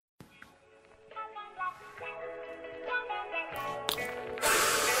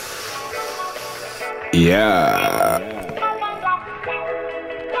Yeah.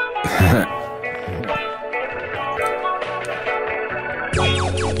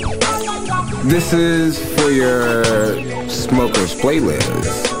 This is for your smokers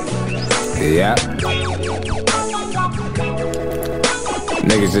playlist. Yeah.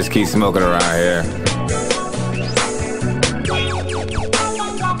 Niggas just keep smoking around here.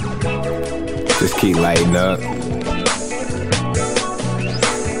 Just keep lighting up.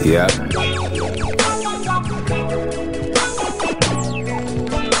 Yeah.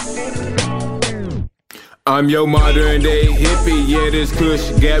 I'm your modern day hippie, yeah, this kush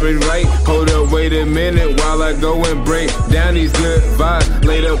got me right. Hold up, wait a minute while I go and break down these good vibes.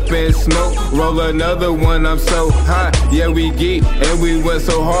 Laid up in smoke, roll another one, I'm so high. Yeah, we geek, and we went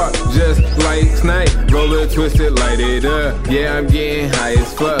so hard, just like Snipe. Roll it, twist it, light it up. Yeah, I'm getting high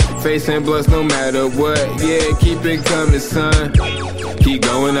as fuck. Facing blunts no matter what. Yeah, keep it coming, son. Keep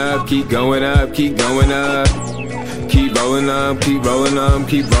going up, keep going up, keep going up. Keep rolling up, keep rolling up,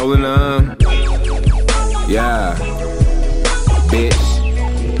 keep rolling up. Yeah, bitch.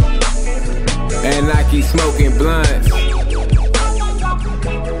 And I keep smoking blunts.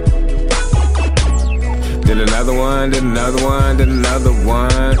 Did another one, did another one, did another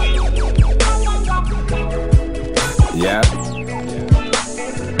one. Yeah.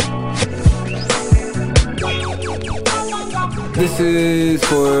 This is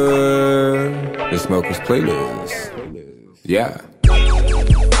for the smokers playlist. Yeah.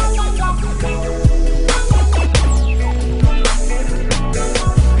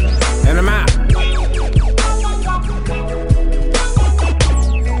 And I'm out.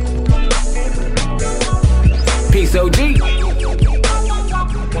 Peace, OG.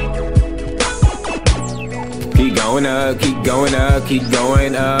 Keep going up, keep going up, keep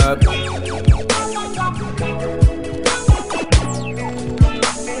going up.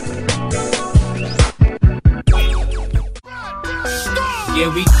 Yeah,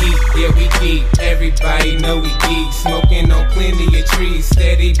 we geek, everybody know we geek. Smoking on plenty of trees,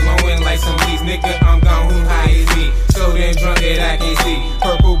 steady blowing like some leaves. Nigga, I'm gone, who high is me? So damn drunk that I can see.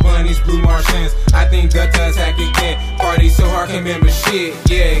 Purple bunnies, blue Martians, I think the attack again. Party so hard, can't remember shit.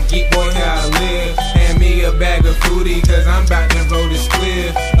 Yeah, geek boy, how I live. Hand me a bag of foodie, cause I'm about to roll this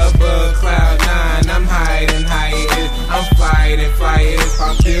cliff. Above cloud 9, I'm hiding highest. I'm flying flyers,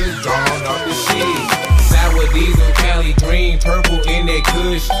 pop pills, gone off the shit. Sour diesel, Cali green, purple in that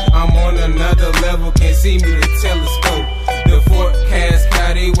kush. I'm on another level, can't see me the telescope. The forecast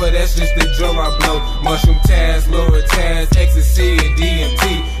cloudy, well that's just the joe I blow. Mushroom Taz, lower Taz, ecstasy and DMT.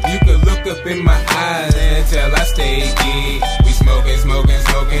 You can look up in my eyes and tell I stay geek. We smoking, smoking,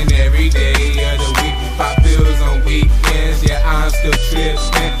 smoking every day of the week. Pop pills on weekends, yeah I'm still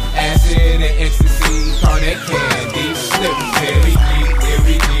tripping. Acid and ecstasy, call that candy. Slip,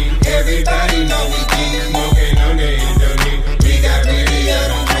 every geek, everybody know we geek. Smoking on the Indomie, we got plenty of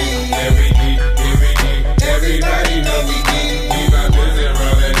them trees. Every geek, everybody know we geek. We got pills and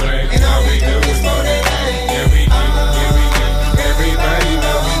rolling drink, and all we do is smoke that thing. Every geek, everybody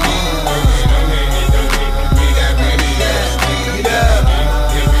know we geek. Smoking on the Indomie, we got plenty of them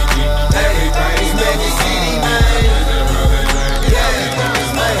trees. Every geek, everybody know we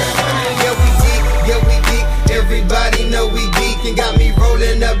geek. Yeah, we geek. Everybody know we geek, and got me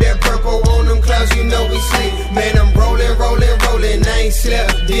rolling up that purple on them clouds, you know we sleep. Man, I'm rolling, rolling, rolling, I ain't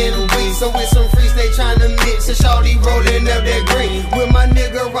slept in a week. So with some freaks, they tryna mix, and shawty rolling up that green. With my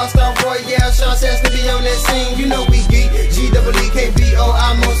nigga Rockstar Roy, yeah, Sean says to be on that scene. You know we geek, G-E-E-K-B-O,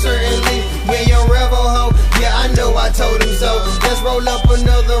 I most certainly. Yeah, young Revo ho, yeah, I know I told him so. Let's roll up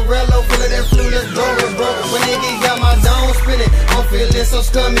another Rello, full of that flu, let's blow it, bro. When nigga got my dome spinning, I'm feeling so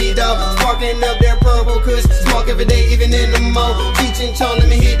scummy, dog. Sparking up that purple kush, smoke every day, even in the mall. Teaching Chon, let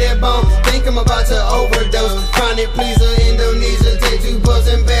me hit that bone. Think I'm about to overdose. Chronic pleaser, Indonesia, take 2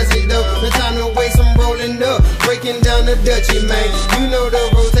 puffs and pass it though. No time to waste, I'm rolling up, breaking down the Dutchie, man. You know the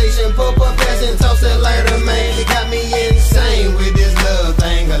rotation, pop up, pass and toss that lighter, man. It got me insane with this love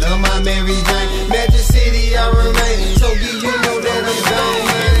thing. I love my Mary Jane. Magic City, I remain. So you know that I'm gone,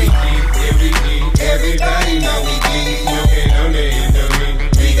 man. Everybody know we geek. Smoking on the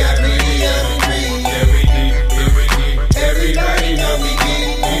Indomie, we got plenty of them trees. Everybody know we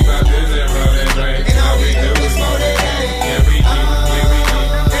geek. We got pills and rolling drink, and all we do is smoke that thing.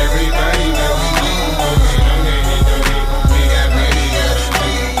 Everybody know we geek. Smoking on the Indomie, we got plenty of them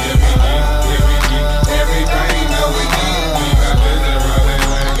trees. Everybody know we geek. We got pills and rolling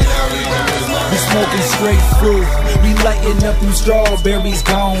drink, and all we do is smoke that thing. Smoking straight through, We lighting up them strawberries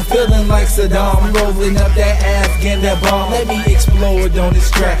gone, feeling like Saddam, rolling up that Afghan, that bomb. Let me explode on this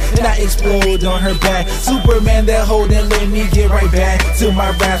track, and I explode on her back. Superman that hold and let me get right back to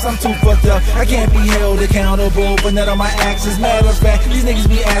my raps. I'm too fucked up, I can't be held accountable for none of my actions. Matter of fact, these niggas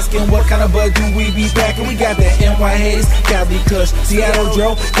be asking what kind of bud do we be packing. We got that NY Hayes, Cali Kush, Seattle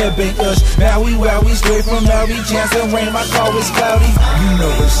Dro, Headbang Ush. Maui wow, we straight from Maui, chance and rain, my car was cloudy. You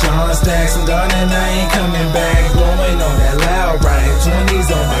know it's Sean Stacks, I'm done and I ain't coming back. Blowing on that loud ride, 20s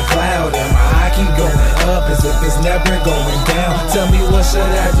on my cloud, and my eye keep going up as if it's never going down. Tell me what should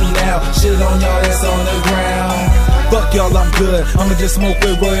I do now? Shit on y'all that's on the ground. Fuck y'all, I'm good. I'ma just smoke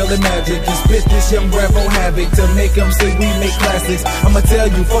with Royal and Magic and spit this young Bravo havoc to make them say we make classics. I'ma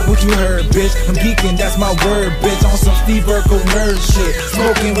tell you, fuck what you heard, bitch. I'm geeking, that's my word, bitch. On some Steve Urkel nerd shit,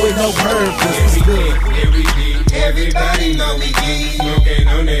 smoking with no purpose. Everybody know we geek.